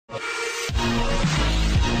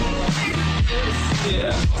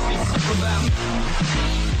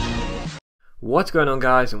What's going on,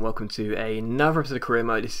 guys, and welcome to another episode of Career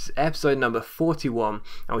Mode. This is episode number 41,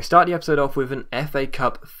 and we start the episode off with an FA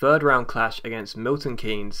Cup third round clash against Milton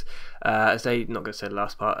Keynes, as they, not going to say the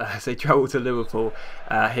last part, as they travel to Liverpool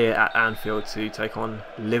here at Anfield to take on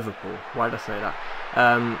Liverpool. Why did I say that?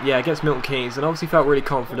 Yeah, against Milton Keynes, and obviously felt really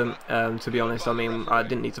confident, to be honest. I mean, I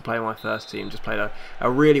didn't need to play my first team, just played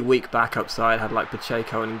a really weak backup side, had like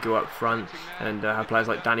Pacheco and Ngu up front, and had players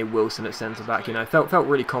like Danny Wilson at centre back. You know, felt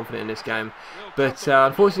really confident in this game, but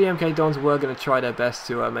unfortunately MK Dons were going to try their best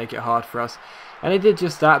to make it hard for us. And they did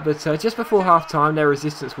just that, but just before half-time their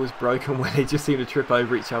resistance was broken when they just seemed to trip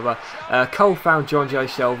over each other. Cole found John Joe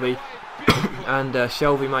Shelvey, and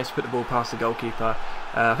Shelvey managed to put the ball past the goalkeeper.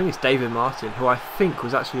 I think it's David Martin, who I think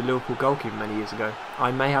was actually a Liverpool goalkeeper many years ago.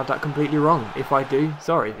 I may have that completely wrong. If I do,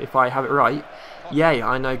 sorry. If I have it right, yay,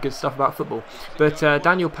 I know good stuff about football. But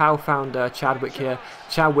Daniel Powell found Chadwick here.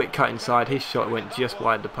 Chadwick cut inside, his shot went just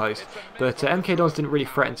wide the post. But MK Dons didn't really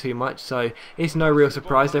threaten too much, so it's no real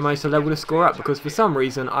surprise they managed to level the score up, because for some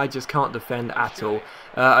reason I just can't defend at all.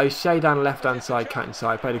 O'Shea down the left hand side, cut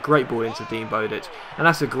inside, played a great ball into Dean Bodic, and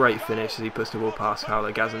that's a great finish as he puts the ball past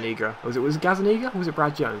Paolo Gazzaniga. Was it Gazzaniga or was it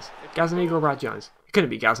Brad Jones? Gazzaniga or Brad Jones? It couldn't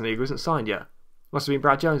be Gazzaniga, it wasn't signed yet. Must have been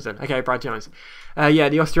Brad Jones then. Okay, Brad Jones. Yeah,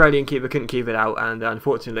 the Australian keeper couldn't keep it out, and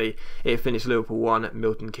unfortunately it finished Liverpool 1,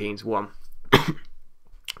 Milton Keynes 1.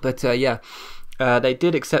 But yeah, they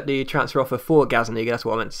did accept the transfer offer for Gazzaniga, that's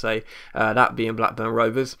what I meant to say, that being Blackburn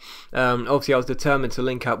Rovers. Obviously I was determined to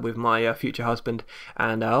link up with my future husband,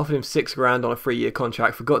 and I offered him £6 grand on a 3-year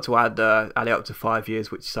contract. Forgot to add it up to 5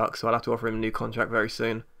 years, which sucks, so I'll have to offer him a new contract very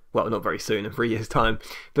soon. Well, not very soon, in 3 years' time.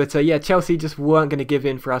 But yeah, Chelsea just weren't going to give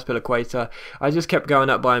in for Azpilicueta. I just kept going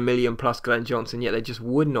up by $1 million plus Glenn Johnson, yet they just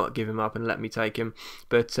would not give him up and let me take him.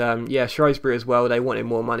 But yeah, Shrewsbury as well, they wanted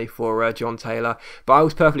more money for John Taylor. But I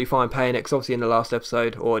was perfectly fine paying it, because obviously in the last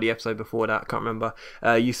episode, or the episode before that, I can't remember,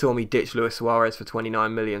 you saw me ditch Luis Suarez for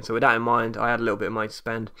 29 million. So with that in mind, I had a little bit of money to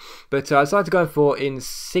spend. But I decided to go for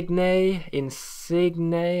Insigne,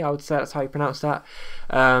 I would say that's how you pronounce that.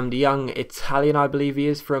 The young Italian, I believe he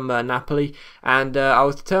is, from Napoli, and I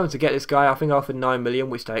was determined to get this guy. I think I offered 9 million,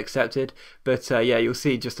 which they accepted. But yeah, you'll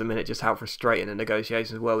see in just a minute just how frustrating the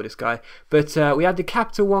negotiations were with this guy. But we had the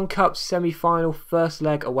Capital One Cup semi-final, first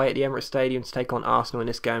leg away at the Emirates Stadium to take on Arsenal in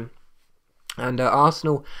this game. And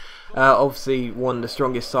Arsenal obviously one of the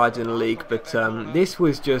strongest sides in the league, but this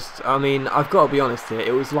was just, I mean, I've got to be honest here,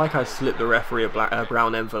 it was like I slipped the referee a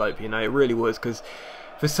brown envelope, you know, it really was, because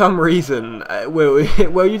for some reason, well,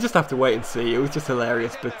 you just have to wait and see. It was just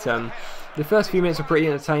hilarious, but the first few minutes were pretty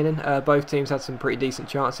entertaining. Both teams had some pretty decent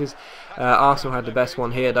chances. Arsenal had the best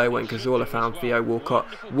one here though, when Cazorla found Theo Walcott.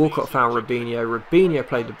 Walcott found Robinho. Robinho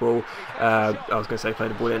played the ball. I was going to say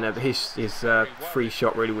played the ball in there, but his free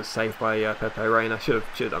shot really was saved by Pepe Reina. Should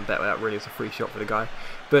have done better with that. Really, it's a free shot for the guy.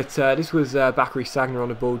 But this was Bakary Sagna on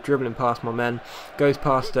the ball, dribbling past my men, goes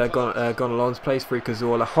past Gonalons, plays through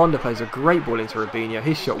Cazorla. Honda plays a great ball into Robinho.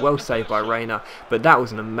 His shot well saved by Reina, but that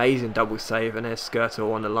was an amazing double save, and there's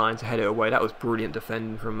Skirtle on the line to head it away. That was brilliant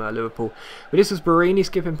defending from Liverpool. But this was Barini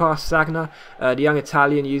skipping past Sagna, the young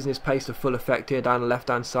Italian using his pace to full effect here down the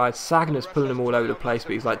left-hand side. Sagna's pulling him all over the place,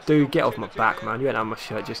 but he's like, dude, get off my back, man. You ain't on my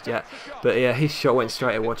shirt just yet. But yeah, his shot went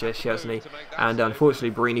straight at Wojciech Szczesny, and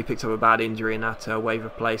unfortunately Barini picked up a bad injury in that wave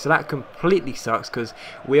of play. So that completely sucks, because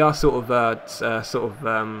we are sort of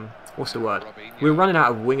what's the word? We're running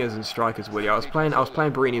out of wingers and strikers, Willie. I was playing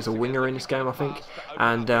Barini as a winger in this game, I think,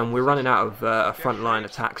 and we're running out of front line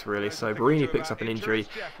attacks really. So Barini picks up an injury,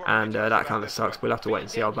 and that kind of sucks. We'll have to wait and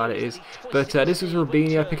see how bad it is. But this was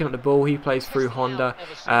Robinho picking up the ball. He plays through Honda.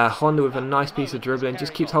 Honda with a nice piece of dribbling,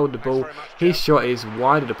 just keeps holding the ball. His shot is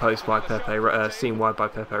wide of the post by Pepe, seen wide by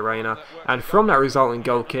Pepe Reina, and from that resulting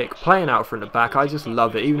goal kick, playing out from the back, I just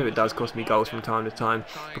love it, even if it does cost me goals from time to time,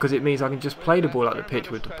 because it means I can just play the ball up the pitch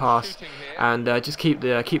with the pass, and just keep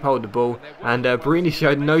hold of the ball. And Barini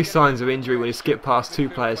showed no signs of injury when he skipped past two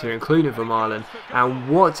players here, including Vermaelen. And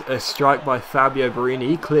what a strike by Fabio Barini.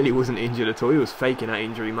 He clearly wasn't injured at all. He was faking that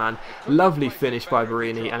injury, man. Lovely finish by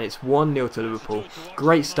Barini, and it's 1-0 to Liverpool.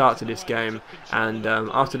 Great start to this game, and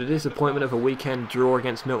after the disappointment of a weekend draw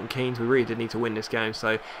against Milton Keynes, we really did need to win this game,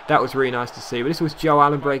 so that was really nice to see. But this was Joe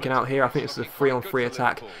Allen breaking out here. I think this is a 3-on-3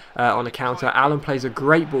 attack on the counter. Allen plays a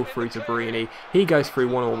great ball through to Barini. He goes through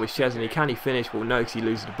 1-on-1 with Szczesny. Can he finish? Well, no, because he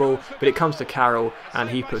loses the ball, but it comes to Carroll, and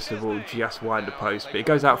he puts the ball just wide the post, but it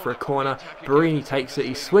goes out for a corner. Barini takes it,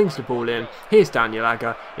 he swings the ball in. Here's Daniel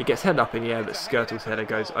Agger. It gets headed up in the air, but Skirtle's header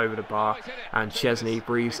goes over the bar, and Szczesny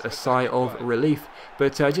breathes a sigh of relief.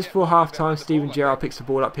 But just before half time, Steven Gerrard picks the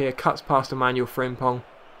ball up here, cuts past Emmanuel Frimpong,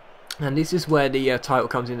 And this is where the title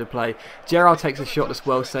comes into play. Gerrard takes a shot that's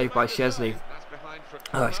well saved by Szczesny.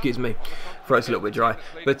 Oh, excuse me, throat's a little bit dry.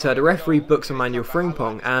 But the referee books Emmanuel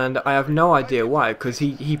Frimpong, and I have no idea why, because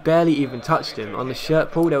he barely even touched him. On the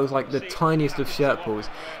shirt pull, there was like the tiniest of shirt pulls,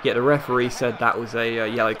 yet the referee said that was a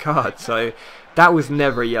yellow card. So that was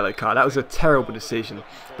never a yellow card. That was a terrible decision.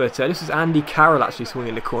 But this was Andy Carroll actually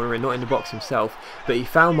swinging the corner in, not in the box himself. But he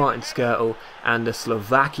found Martin Skrtel, and the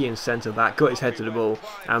Slovakian centre-back got his head to the ball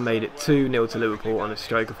and made it 2-0 to Liverpool on a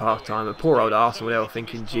stroke of half-time. And poor old Arsenal, they were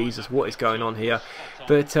thinking, Jesus, what is going on here?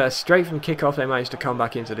 But straight from kick-off, they managed to come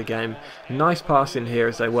back into the game. Nice pass in here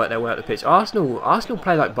as they work their way up the pitch. Arsenal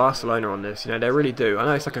play like Barcelona on this, you know, they really do. I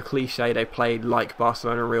know it's like a cliche, they played like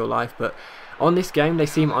Barcelona in real life, but on this game, they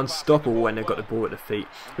seem unstoppable when they've got the ball at the feet.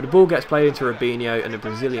 But the ball gets played into Robinho, and the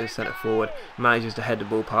Brazilian centre-forward manages to head the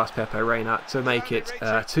ball past Pepe Reina to make it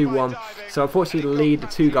 2-1. So unfortunately, the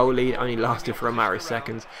 2-goal lead only lasted for a matter of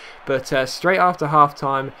seconds. But straight after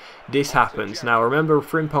half-time, this happens. Now, remember,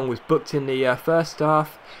 Frimpong was booked in the first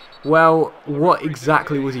half. Well, what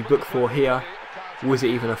exactly was he booked for here? Was it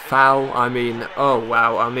even a foul? I mean, oh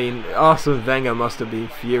wow, I mean, Arsene Wenger must have been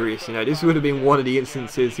furious, you know. This would have been one of the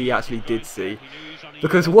instances he actually did see.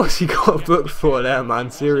 Because what's he got booked for there,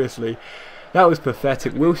 man? Seriously. That was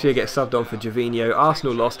pathetic. Wilshere gets subbed on for Jovino.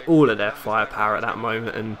 Arsenal lost all of their firepower at that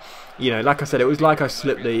moment, and, you know, like I said, it was like I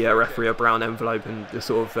slipped the referee a brown envelope and the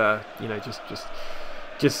sort of, you know, just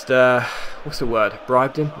what's the word?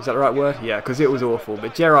 Bribed him? Is that the right word? Yeah, because it was awful.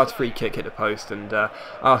 But Gerrard's free kick hit the post, and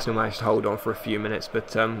Arsenal managed to hold on for a few minutes.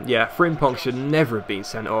 But yeah, Frimpong should never have been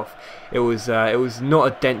sent off. It was not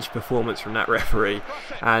a dench performance from that referee,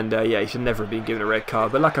 and yeah, he should never have been given a red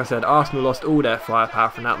card. But like I said, Arsenal lost all their firepower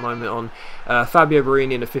from that moment on. Fabio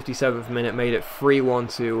Borini in the 57th minute made it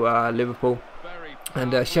 3-1 to Liverpool.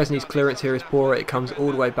 And Szczesny's clearance here is poor. It comes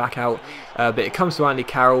all the way back out, but it comes to Andy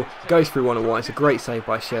Carroll, goes through 1-1. It's a great save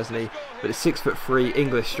by Szczesny, but the 6'3"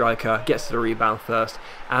 English striker gets to the rebound first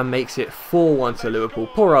and makes it 4-1 to Liverpool.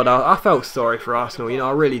 Poor old, I felt sorry for Arsenal, you know,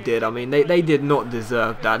 I really did. I mean, they did not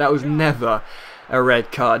deserve that. That was never a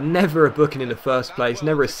red card, never a booking in the first place,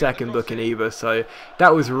 never a second booking either, so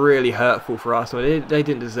that was really hurtful for Arsenal. They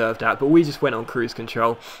didn't deserve that, but we just went on cruise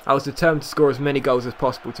control. I was determined to score as many goals as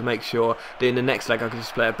possible to make sure that in the next leg I could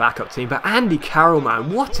just play a backup team. But Andy Carroll,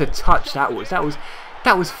 man, what a touch that was.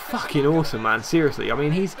 That was fucking awesome, man. Seriously, I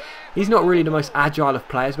mean, he's not really the most agile of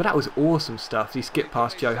players, but that was awesome stuff. He skipped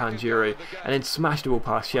past Johan Duru and then smashed the ball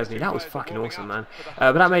past Szczesny. That was fucking awesome, man.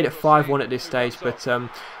 But that made it 5-1 at this stage. But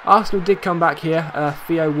Arsenal did come back here.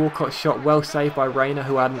 Theo Walcott's shot well saved by Reina,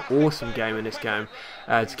 who had an awesome game in this game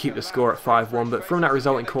to keep the score at 5-1. But from that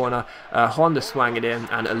resulting corner, Honda swang it in,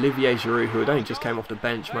 and Olivier Giroud, who had only just came off the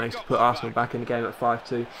bench, managed to put Arsenal back in the game at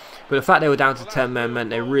 5-2. But the fact they were down to 10 men meant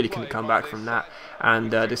they really couldn't come back from that.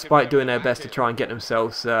 And despite doing their best to try and get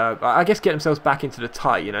themselves, I guess, get themselves back into the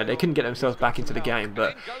tie, you know, they couldn't get themselves back into the game.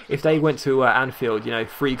 But if they went to Anfield, you know,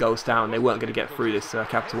 3 goals down, they weren't going to get through this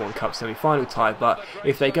Capital One Cup semi-final tie. But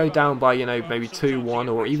if they go down by, you know, maybe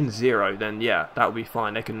 2-1 or even 0, then yeah, that would be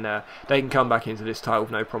fine. They can come back into this tie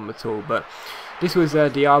with no problem at all. But this was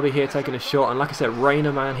Diaby here taking a shot, and like I said,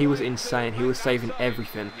 Reina, man, he was insane. He was saving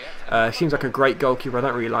everything. Seems like a great goalkeeper. I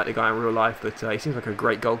don't really like the guy in real life, but he seems like a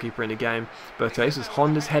great goalkeeper in the game. But this was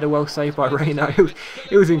Honda's header, well saved by Reina.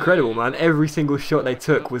 It was incredible, man. Every single shot they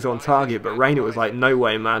took was on target, but Reina was like, no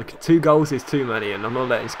way, man. 2 goals is too many, and I'm not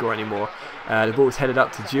letting him score anymore. The ball was headed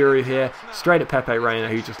up to Giroud here, straight at Pepe Reina,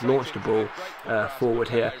 who just launched the ball forward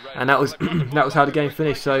here, and that was that was how the game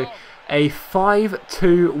finished. So a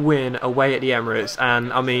 5-2 win away at the Emirates,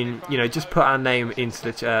 and I mean, you know, just put our name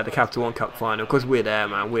into the Capital One Cup final, because we're there,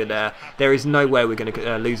 man. We're there. There is no way we're going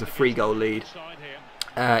to lose a 3-goal lead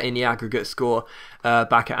in the aggregate score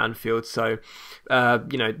back at Anfield. So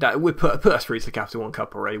you know, that would put us through to the Capital One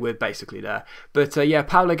Cup already. We're basically there. But yeah,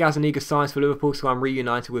 Paulo Gazzaniga signs for Liverpool, so I'm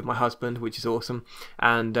reunited with my husband, which is awesome.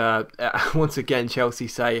 And once again, Chelsea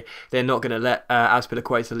say they're not going to let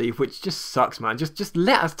Azpilicueta leave, which just sucks, man. Just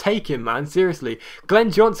let us take him, man. Seriously,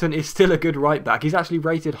 Glenn Johnson is still a good right back. He's actually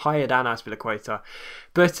rated higher than Azpilicueta.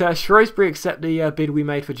 But Shrewsbury accept the bid we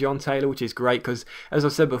made for John Taylor, which is great because, as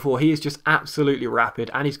I've said before, he is just absolutely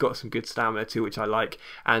rapid, and he's got some good stamina too, which I like.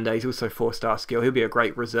 And he's also 4-star skill. He'll be a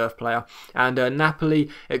great reserve player. And Napoli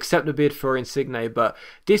accept the bid for Insigne, but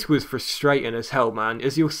this was frustrating as hell, man.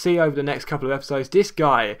 As you'll see over the next couple of episodes, this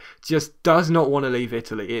guy just does not want to leave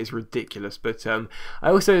Italy. It is ridiculous. But I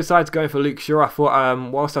also decided to go for Luke Shaw. I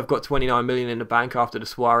thought, whilst I've got 29 million in the bank after the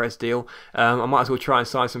Suarez deal, I might as well try and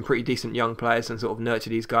sign some pretty decent young players and sort of nurture to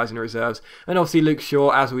these guys in the reserves. And obviously Luke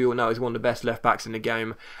Shaw, as we all know, is one of the best left backs in the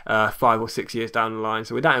game 5 or 6 years down the line.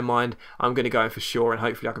 So with that in mind, I'm going to go in for Shaw, and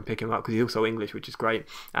hopefully I can pick him up because he's also English, which is great.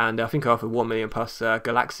 And I think I offered 1 million plus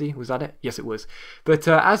Galaxy. Was that it? Yes, it was. But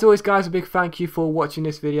as always, guys, a big thank you for watching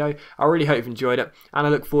this video. I really hope you've enjoyed it, and I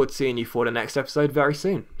look forward to seeing you for the next episode very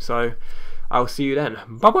soon. So I'll see you then.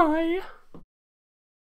 Bye bye.